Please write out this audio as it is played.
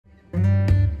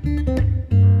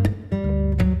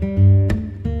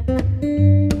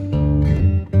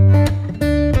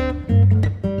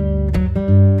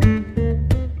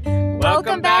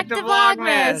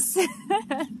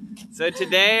So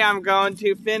today I'm going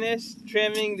to finish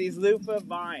trimming these loofah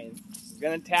vines. I'm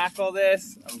going to tackle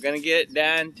this. I'm going to get it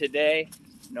done today,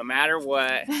 no matter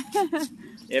what.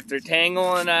 If they're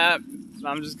tangling up,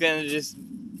 I'm just going to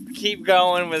keep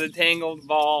going with a tangled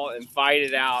ball and fight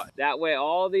it out. That way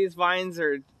all these vines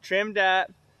are trimmed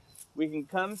up. We can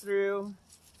come through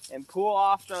and pull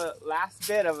off the last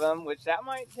bit of them, which that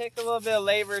might take a little bit of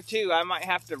labor too. I might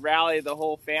have to rally the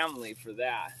whole family for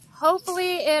that.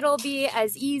 Hopefully it'll be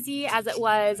as easy as it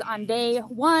was on day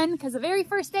one, because the very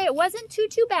first day it wasn't too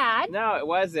bad. No, it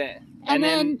wasn't. And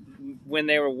then when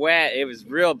they were wet, it was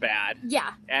real bad.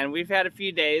 Yeah. And we've had a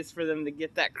few days for them to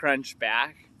get that crunch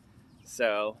back.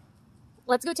 So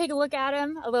let's go take a look at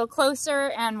them a little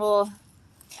closer and we'll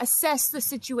assess the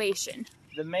situation.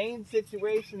 The main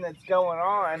situation that's going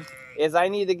on is I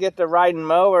need to get the riding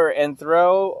mower and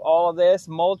throw all this,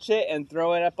 mulch it, and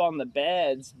throw it up on the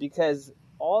beds because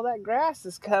all that grass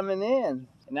is coming in.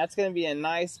 And that's going to be a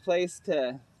nice place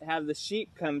to have the sheep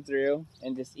come through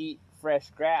and just eat fresh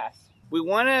grass. We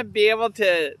want to be able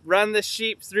to run the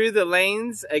sheep through the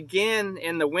lanes again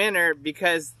in the winter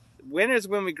because winter's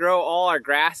when we grow all our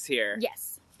grass here.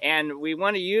 Yes. And we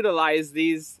want to utilize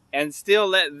these and still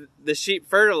let the sheep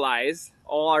fertilize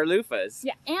all our loofahs.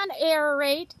 Yeah, and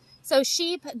aerate. So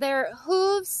sheep, their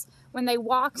hooves, when they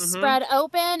walk, spread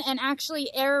open and actually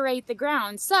aerate the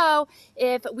ground. So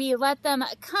if we let them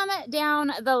come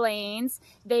down the lanes,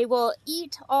 they will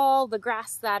eat all the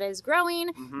grass that is growing.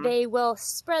 They will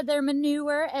spread their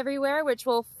manure everywhere, which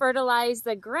will fertilize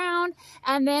the ground,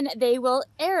 and then they will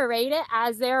aerate it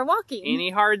as they're walking.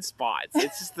 Any hard spots.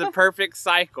 It's just the perfect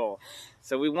cycle.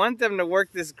 So we want them to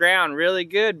work this ground really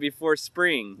good before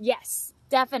spring. Yes,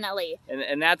 definitely.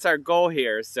 And that's our goal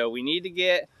here. So we need to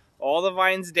get all the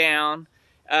vines down,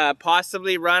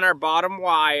 possibly run our bottom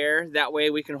wire. That way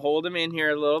we can hold them in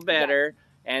here a little better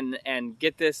and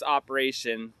get this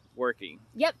operation working.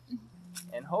 Yep.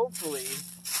 And hopefully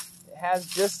it has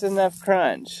just enough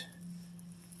crunch.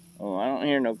 Oh, I don't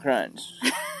hear no crunch.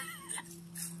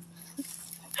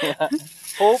 Yeah.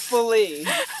 Hopefully.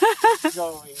 Go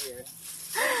over here.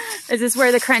 Is this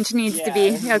where the crunch needs to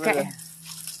be? Okay.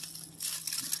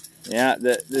 Yeah,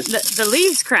 the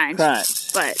leaves crunch.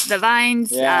 But the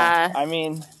vines, I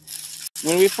mean,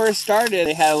 when we first started,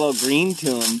 they had a little green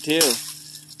to them too.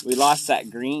 We lost that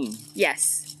green.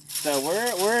 Yes. So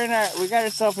we got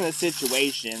ourselves in a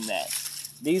situation that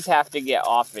these have to get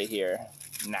off of here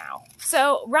now.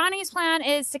 So Ronnie's plan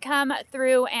is to come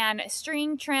through and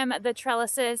string trim the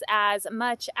trellises as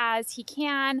much as he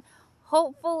can.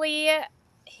 Hopefully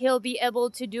he'll be able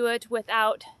to do it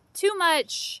without too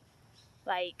much,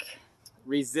 like,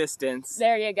 resistance.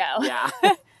 There you go. Yeah.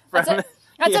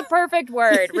 That's a perfect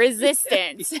word,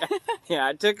 resistance. Yeah,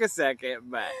 it took a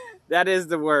second, but that is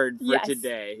the word for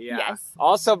today. Yeah. Yes.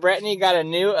 Also, Brettany got a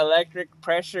new electric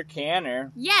pressure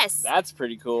canner. Yes. That's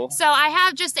pretty cool. So I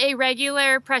have just a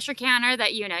regular pressure canner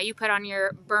that, you know, you put on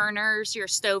your burners, your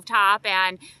stovetop,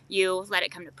 and you let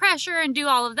it come to pressure and do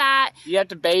all of that. You have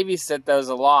to babysit those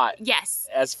a lot. Yes.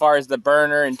 As far as the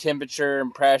burner and temperature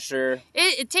and pressure.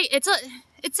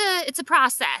 It's a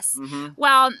process.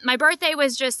 Well, my birthday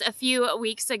was just a few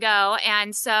weeks ago,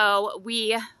 and so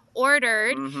we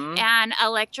ordered an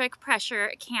electric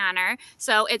pressure canner.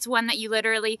 So it's one that you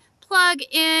literally plug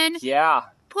in. Yeah.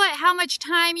 Put how much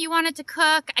time you want it to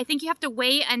cook. I think you have to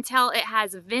wait until it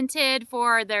has vented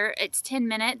for it's 10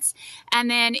 minutes,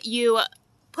 and then you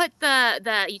put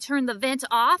you turn the vent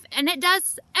off, and it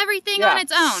does everything on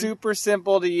its own. Super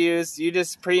simple to use. You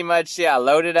just pretty much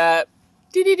load it up.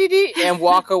 And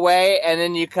walk away, and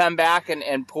then you come back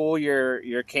and pull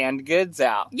your canned goods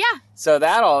out. Yeah. So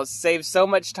that'll save so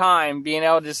much time being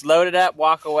able to just load it up,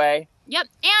 walk away. Yep,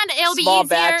 and it'll be easier. Small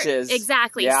batches.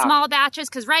 Exactly, yeah. Small batches,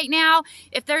 because right now,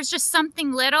 if there's just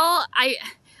something little, I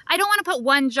don't want to put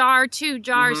 1 jar, 2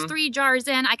 jars, 3 jars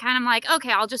in. I kind of like,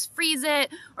 okay, I'll just freeze it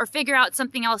or figure out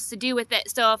something else to do with it.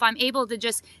 So if I'm able to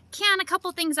just can a couple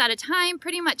things at a time,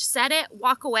 pretty much set it,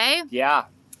 walk away. Yeah.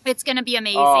 It's going to be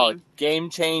amazing. Oh, game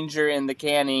changer in the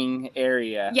canning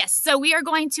area. Yes, so we are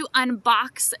going to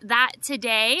unbox that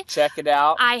today. Check it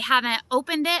out. I haven't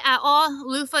opened it at all.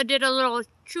 Loofah did a little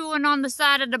chewing on the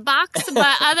side of the box,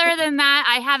 but other than that,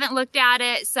 I haven't looked at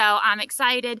it, so I'm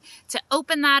excited to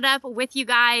open that up with you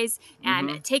guys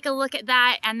and take a look at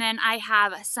that. And then I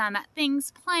have some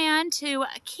things planned to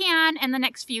can in the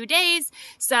next few days,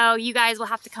 so you guys will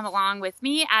have to come along with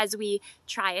me as we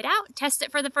try it out, test it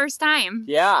for the first time.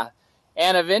 Yeah,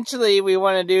 and eventually we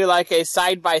want to do like a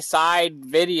side-by-side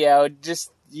video, just,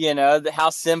 you know, how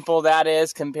simple that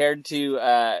is compared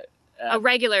to a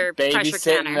regular pressure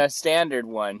canner. The standard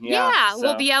one. Yeah,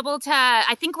 we'll be able to,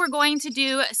 I think we're going to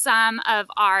do some of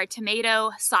our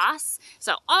tomato sauce.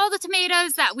 So all the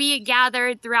tomatoes that we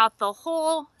gathered throughout the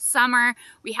whole summer,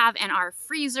 we have in our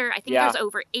freezer. I think there's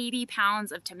over 80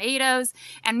 pounds of tomatoes,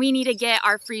 and we need to get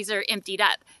our freezer emptied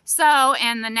up. So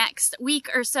in the next week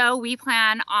or so, we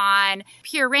plan on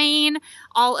pureeing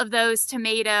all of those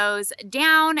tomatoes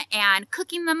down and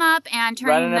cooking them up and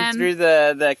turning them through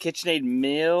the KitchenAid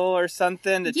mill or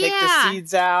something to take the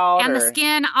seeds out. And the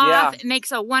skin off. It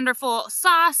makes a wonderful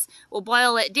sauce. We'll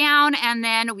boil it down and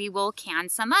then we will can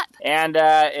some up. And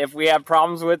if we have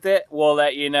problems with it, we'll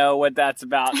let you know what that's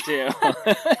about too.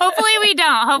 Hopefully we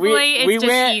don't. Hopefully it's just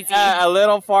easy. We went a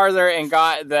little farther and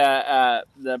got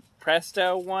the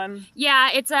Presto one.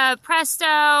 Yeah, it's a Presto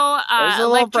it's a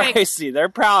little pricey. They're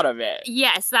proud of it.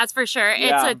 Yes, that's for sure.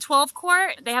 It's a 12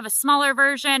 quart. They have a smaller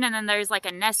version, and then there's like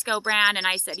a Nesco brand. And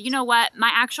I said, you know what?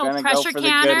 My actual pressure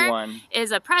canner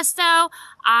is a Presto.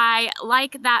 I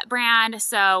like that brand,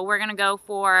 so we're gonna go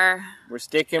for. We're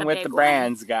sticking with the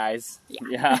brands, guys.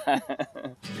 Yeah.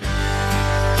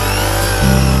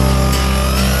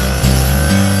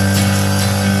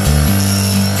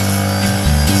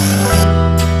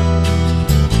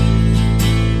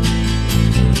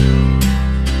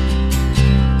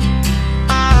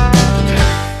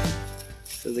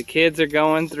 So the kids are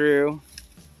going through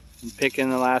and picking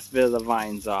the last bit of the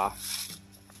vines off.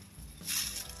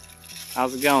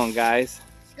 How's it going, guys?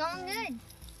 It's going good.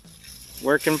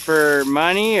 Working for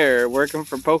money or working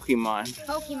for Pokemon?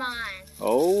 Pokemon.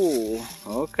 Oh,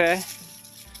 okay.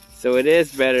 So it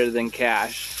is better than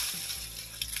cash.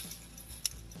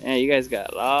 Yeah, you guys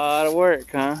got a lot of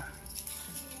work, huh?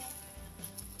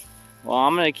 Well,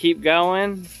 I'm gonna keep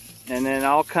going and then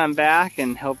I'll come back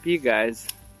and help you guys.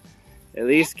 At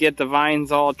least get the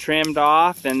vines all trimmed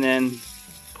off and then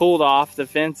pulled off the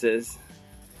fences.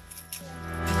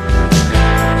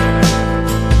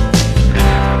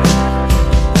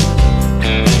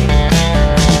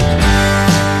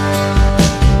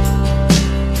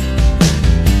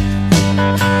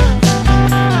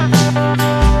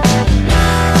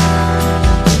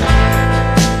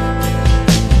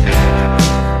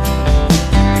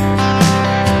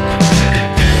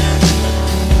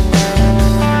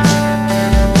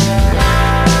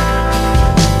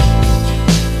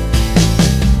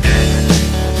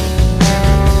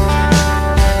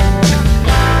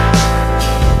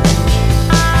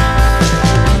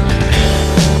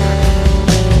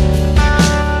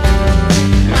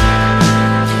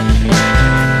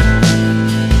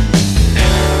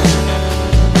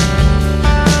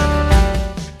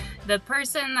 The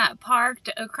person that parked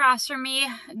across from me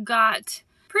got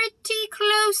pretty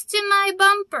close to my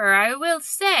bumper, I will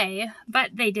say,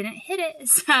 but they didn't hit it,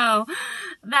 so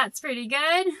that's pretty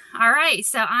good. All right,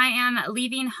 so I am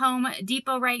leaving Home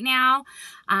Depot right now.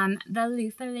 The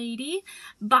loofah lady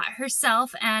bought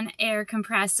herself an air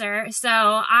compressor. So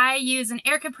I use an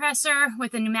air compressor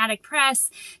with a pneumatic press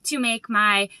to make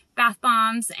my bath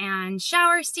bombs and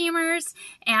shower steamers,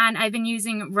 and I've been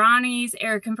using Ronny's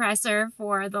air compressor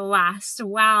for the last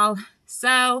while.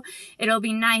 So it'll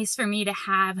be nice for me to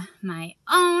have my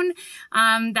own.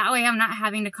 That way I'm not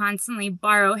having to constantly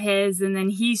borrow his and then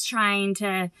he's trying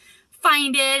to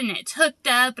find it and it's hooked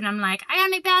up and I'm like, I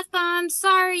got my bath bomb,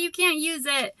 sorry, you can't use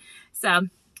it. So,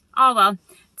 oh well,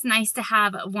 it's nice to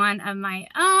have one of my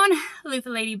own. Loofah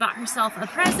lady bought herself a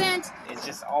present. It's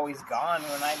just always gone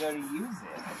when I go to use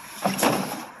it.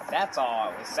 That's all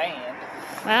I was saying.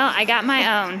 Well, I got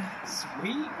my own.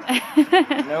 Sweet.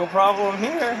 No problem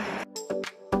here.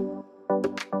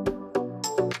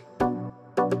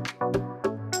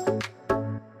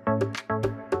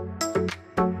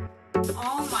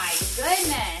 Oh my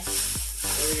goodness.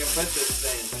 Where are we gonna put this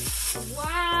thing?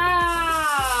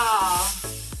 Wow.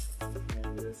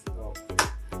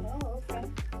 Oh, okay.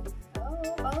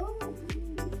 Oh.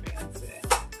 Fancy.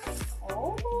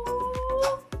 Oh.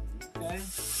 Okay.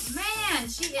 Man,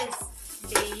 she is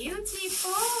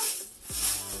beautiful.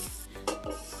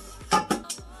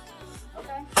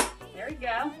 Okay, there we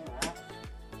go.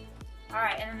 All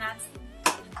right, and then that's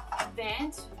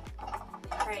vent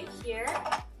right here.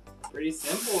 Pretty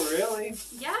simple, really.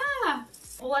 Yeah.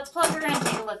 Well, let's plug her in and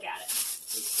take a look at it.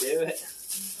 Let's do it.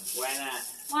 Why not?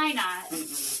 Why not?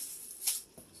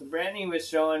 So Brettany was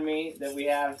showing me that we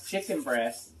have chicken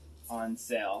breasts on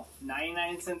sale.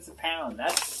 99 cents a pound.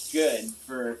 That's good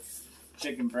for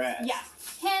chicken breast. Yeah.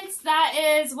 Hence, that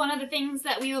is one of the things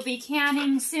that we will be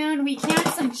canning soon. We canned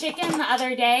some chicken the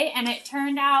other day, and it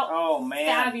turned out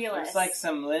fabulous. It's like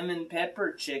some lemon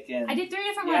pepper chicken. I did 3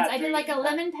 different ones. I did like a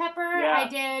lemon pepper. Yeah. I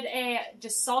did a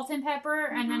just salt and pepper,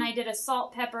 and then I did a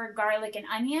salt, pepper, garlic, and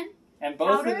onion. And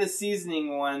both powder. of the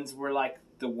seasoning ones were like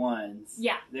the ones.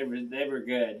 Yeah. They were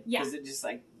good. Yeah. Because it just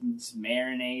like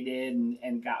marinated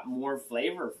and got more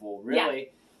flavorful, really. Yeah.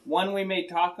 One we made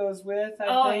tacos with,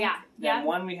 I think. Yeah. And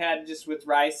one we had just with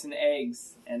rice and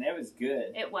eggs, and it was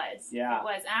good. It was. Yeah. It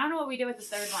was. I don't know what we did with the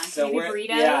third one. So maybe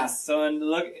burritos? Yeah, so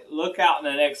look out in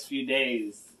the next few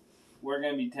days. We're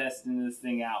going to be testing this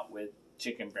thing out with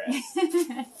chicken breast.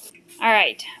 All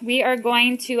right. We are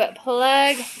going to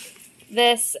plug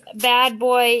this bad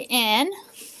boy in.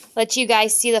 Let you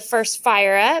guys see the first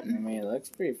fire up. I mean, it looks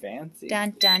pretty fancy.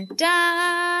 Dun, dun,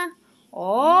 dun.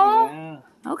 Oh. Yeah.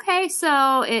 Okay,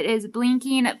 so it is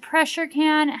blinking pressure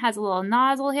can. It has a little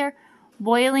nozzle here.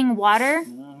 Boiling water.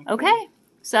 Okay.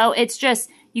 So it's just,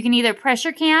 you can either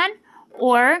pressure can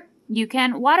or you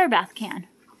can water bath can.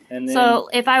 And then, so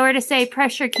if I were to say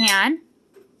pressure can,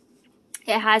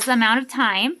 it has the amount of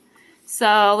time.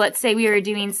 So let's say we were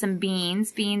doing some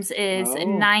beans. Beans is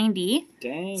 90.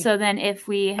 Dang. So then if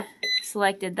we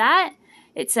selected that,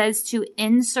 it says to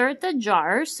insert the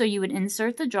jars. So you would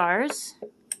insert the jars.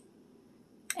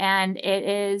 And it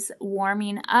is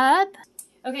warming up.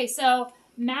 Okay, so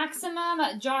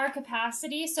maximum jar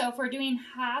capacity. So if we're doing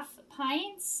half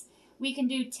pints, we can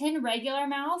do 10 regular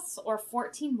mouths or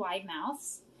 14 wide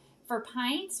mouths. For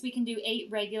pints, we can do 8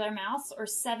 regular mouths or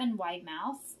 7 wide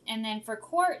mouths. And then for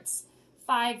quarts,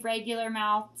 5 regular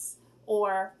mouths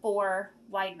or 4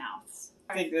 wide mouths.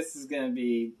 I think this is going to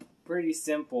be pretty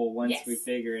simple once we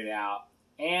figure it out.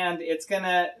 And it's going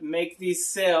to make these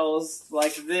sales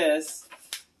like this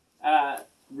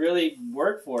really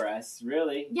work for us,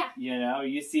 really. Yeah. You know,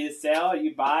 you see a sale,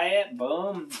 you buy it,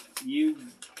 boom, you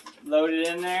load it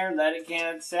in there, let it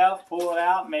can itself, pull it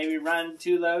out, maybe run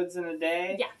 2 loads in a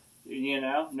day. Yeah. You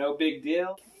know, no big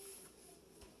deal.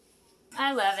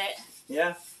 I love it.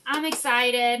 Yeah. I'm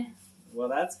excited. Well,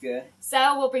 that's good.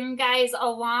 So we'll bring you guys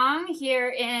along here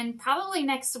in probably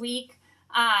next week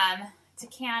to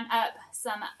can up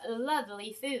some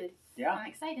lovely food. Yeah. I'm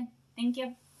excited. Thank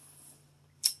you.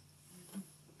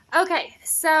 Okay,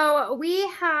 so we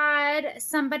had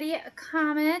somebody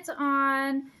comment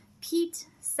on Pete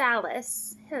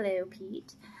Salas. Hello,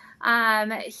 Pete.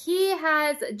 He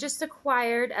has just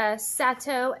acquired a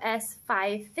Sato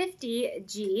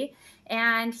S550G,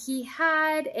 and he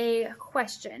had a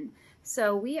question.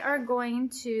 So we are going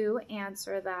to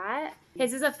answer that.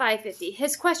 His is a 550.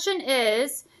 His question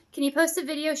is, can you post a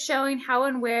video showing how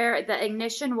and where the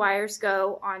ignition wires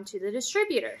go onto the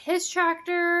distributor? His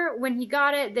tractor, when he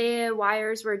got it, the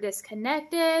wires were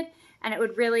disconnected, and it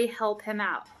would really help him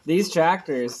out. These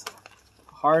tractors,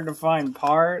 hard to find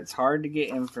parts, hard to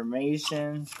get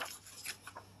information.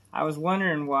 I was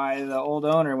wondering why the old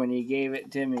owner, when he gave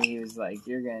it to me, he was like,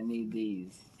 you're going to need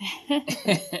these.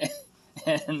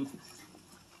 And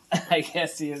I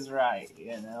guess he is right,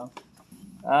 you know.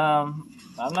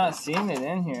 I'm not seeing it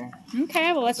in here.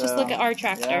 Okay, well, let's just look at our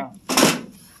tractor. Yeah.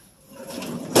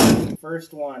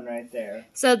 First one right there.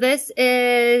 So this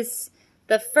is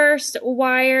the first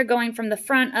wire going from the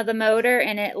front of the motor,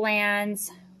 and it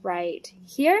lands right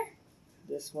here.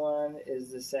 This one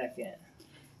is the second.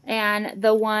 And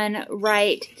the one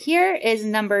right here is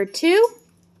number 2.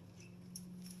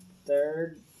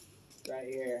 Third, right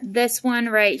here. This one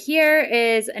right here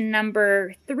is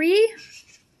number 3.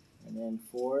 And then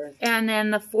 4th. And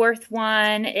then the 4th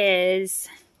one is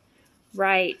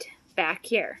right back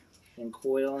here. And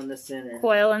coil in the center.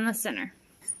 Coil in the center.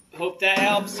 Hope that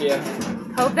helps you.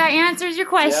 Hope that answers your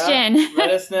question. Yeah.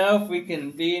 Let us know if we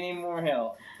can be any more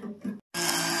help.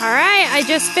 Alright, I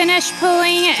just finished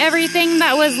pulling everything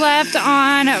that was left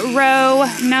on row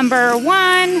number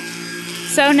 1.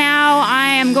 So now I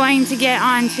am going to get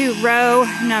on to row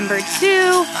number 2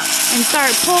 and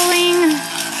start pulling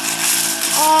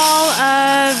all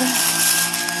of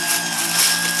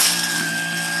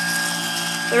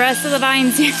the rest of the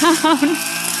vines down.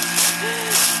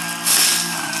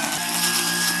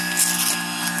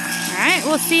 Alright,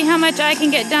 we'll see how much I can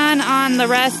get done on the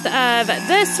rest of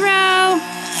this row.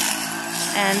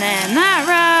 And then that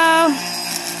row.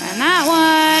 And that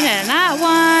one. And that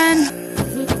one.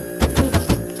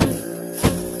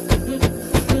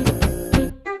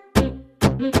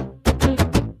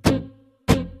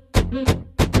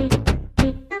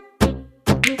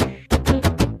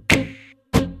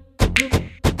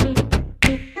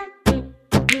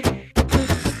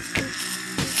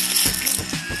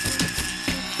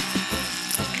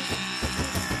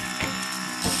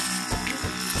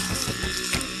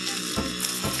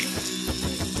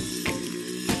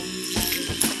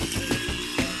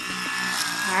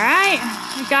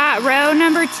 right, we got row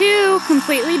number 2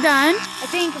 completely done. I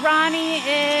think Ronny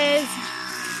is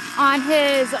on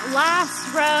his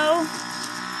last row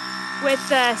with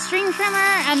the string trimmer,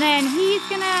 and then he's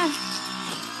gonna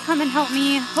come and help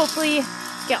me hopefully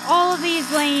get all of these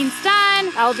lanes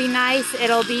done. That'll be nice.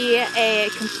 It'll be a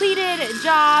completed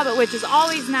job, which is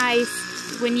always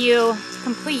nice when you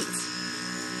complete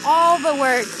all the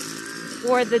work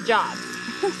for the job.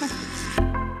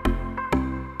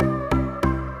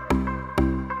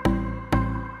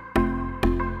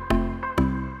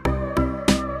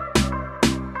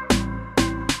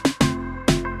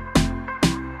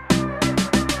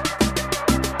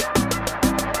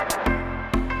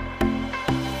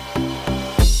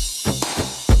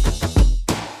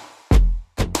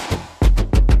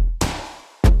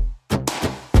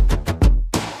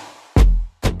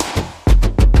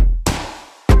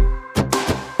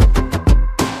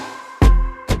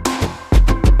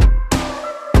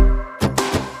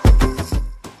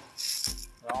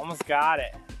 Almost got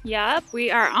it. Yep,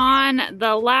 we are on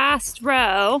the last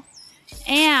row,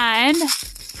 and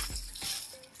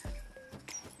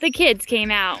the kids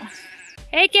came out.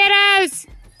 Hey kiddos!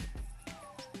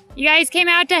 You guys came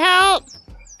out to help?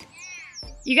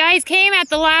 You guys came at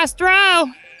the last row.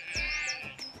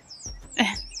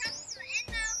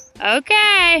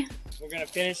 Okay. We're gonna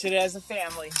finish it as a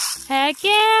family. Heck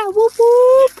yeah, whoop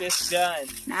whoop. Get this done.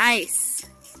 Nice.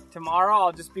 Tomorrow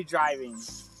I'll just be driving.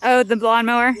 Oh, the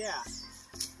lawnmower? Yeah.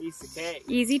 Piece of cake.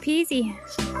 Easy peasy.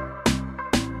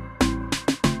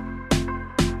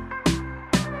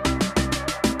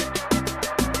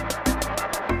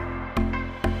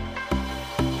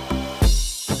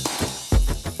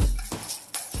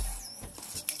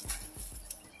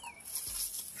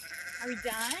 Are we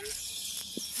done?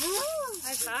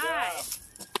 High five.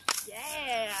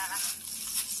 Yeah.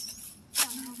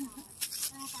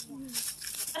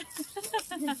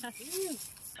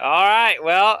 All right,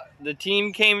 well, the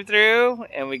team came through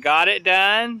and we got it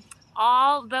done.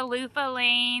 All the loofah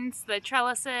lanes, the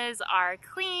trellises are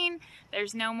clean.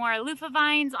 There's no more loofah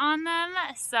vines on them,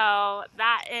 so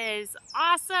that is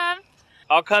awesome.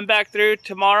 I'll come back through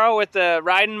tomorrow with the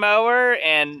riding mower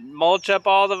and mulch up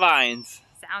all the vines.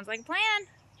 Sounds like a plan.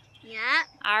 Yeah.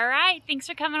 All right, thanks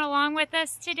for coming along with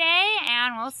us today,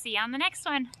 and we'll see you on the next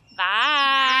one.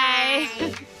 Bye.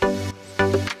 Bye.